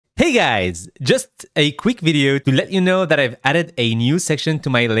Hey guys, just a quick video to let you know that I've added a new section to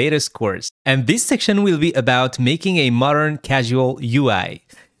my latest course. And this section will be about making a modern casual UI.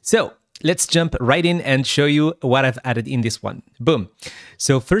 So let's jump right in and show you what I've added in this one. Boom.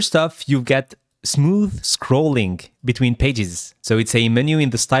 So first off, you've got smooth scrolling between pages. So it's a menu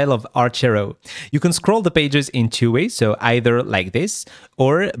in the style of Arch Arrow. You can scroll the pages in two ways. So either like this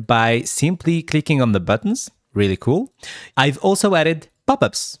or by simply clicking on the buttons. Really cool. I've also added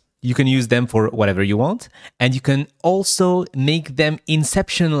pop-ups. You can use them for whatever you want. And you can also make them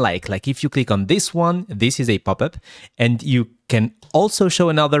Inception-like. Like if you click on this one, this is a pop-up. And you can also show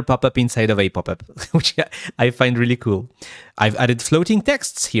another pop-up inside of a pop-up, which I find really cool. I've added floating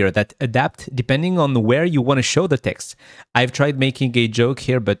texts here that adapt depending on where you want to show the text. I've tried making a joke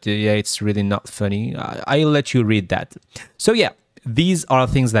here, but yeah, it's really not funny. I'll let you read that. So yeah. These are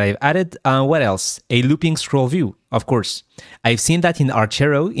things that I've added. What else? A looping scroll view, of course. I've seen that in Arch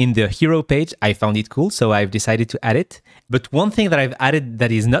Arrow in the hero page. I found it cool, so I've decided to add it. But one thing that I've added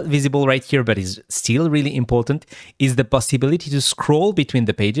that is not visible right here, but is still really important, is the possibility to scroll between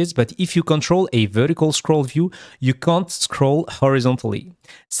the pages. But if you control a vertical scroll view, you can't scroll horizontally.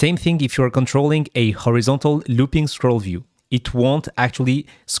 Same thing if you're controlling a horizontal looping scroll view. It won't actually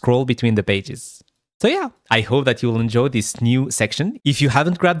scroll between the pages. So yeah, I hope that you will enjoy this new section. If you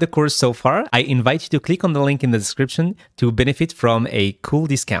haven't grabbed the course so far, I invite you to click on the link in the description to benefit from a cool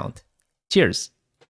discount. Cheers!